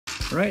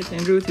Right,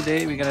 Andrew,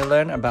 today we're gonna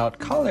learn about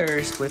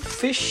colors with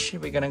fish.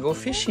 We're gonna go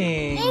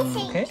fishing.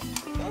 Okay?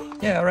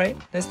 Yeah, alright.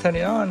 Let's turn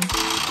it on.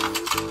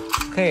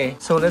 Okay,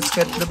 so let's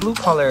get the blue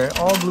color.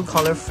 All blue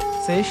color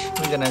fish.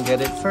 We're gonna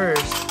get it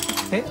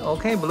first.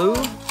 Okay, blue.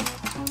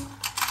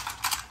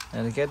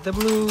 And get the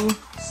blue.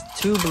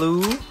 It's 2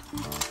 blue.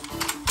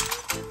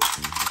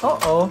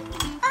 Uh-oh.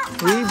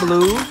 3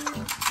 blue.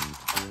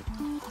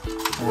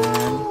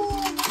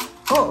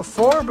 And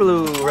 4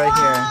 blue right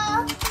here.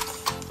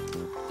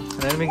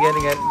 And then we're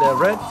gonna get the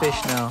red fish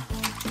now.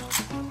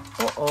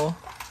 Oh,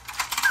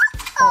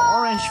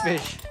 orange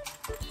fish.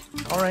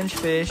 Orange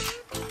fish.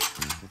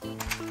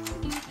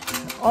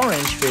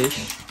 Orange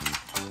fish.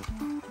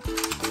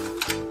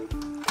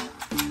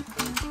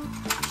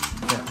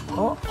 Yeah.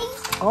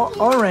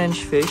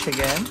 Orange fish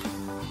again.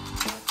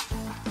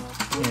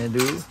 We're gonna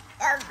do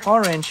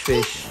orange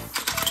fish.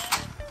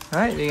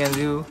 Alright, we're gonna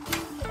do.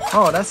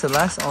 Oh, that's the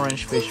last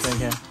orange fish right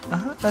here.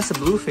 That's a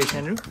blue fish,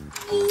 Andrew.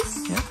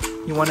 Yeah.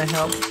 You wanna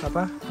help,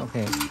 Papa?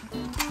 Okay.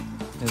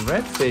 The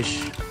red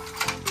fish.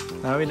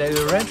 Now we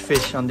do red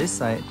fish on this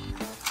side.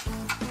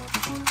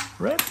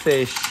 Red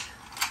fish.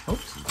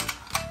 Oops.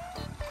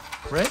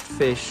 Red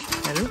fish,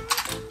 Andrew.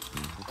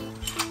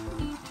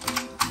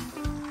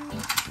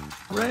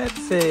 Red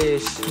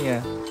fish.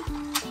 Yeah.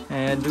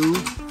 And do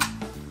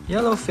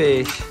yellow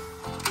fish.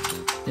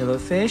 Yellow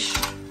fish.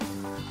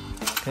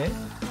 Okay.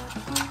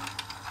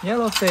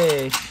 Yellow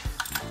fish.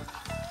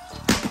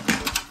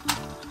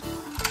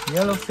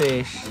 Yellow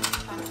fish.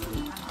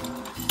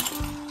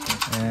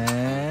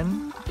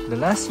 And the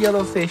last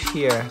yellow fish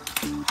here.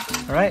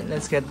 Alright,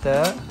 let's get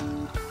the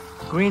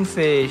green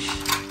fish.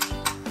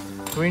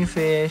 Green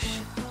fish.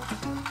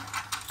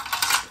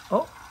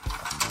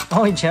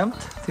 Oh, he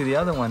jumped to the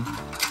other one.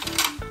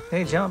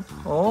 Okay, jump.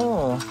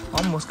 Oh,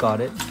 almost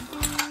got it.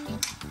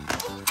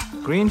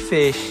 Green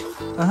fish.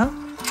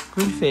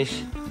 Green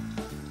fish.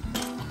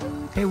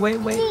 Okay, wait.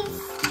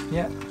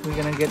 Yeah, we're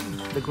gonna get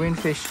the green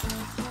fish.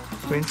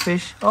 Green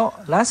fish. Oh,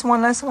 last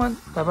one.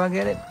 Papa,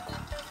 get it.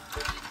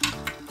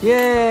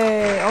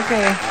 Yay!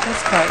 Okay,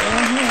 let's cut it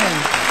in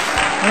hand.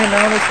 And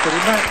now let's put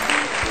it back.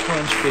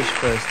 Orange fish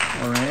first.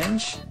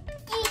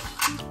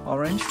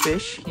 Orange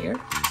fish here.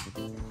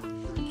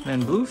 Then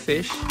blue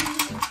fish.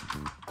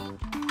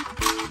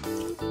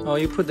 Oh,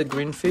 you put the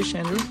green fish,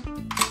 Andrew?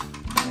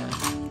 Yeah.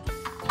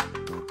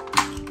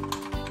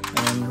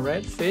 And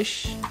red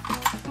fish.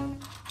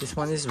 This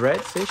one is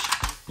red fish.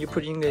 You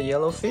putting the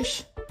yellow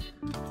fish?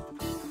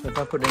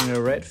 Papa putting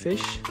the red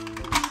fish.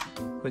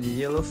 Put the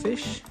yellow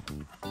fish.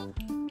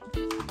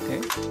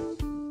 Okay.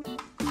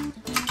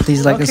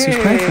 Please like and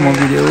subscribe for more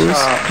videos.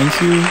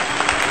 Thank you.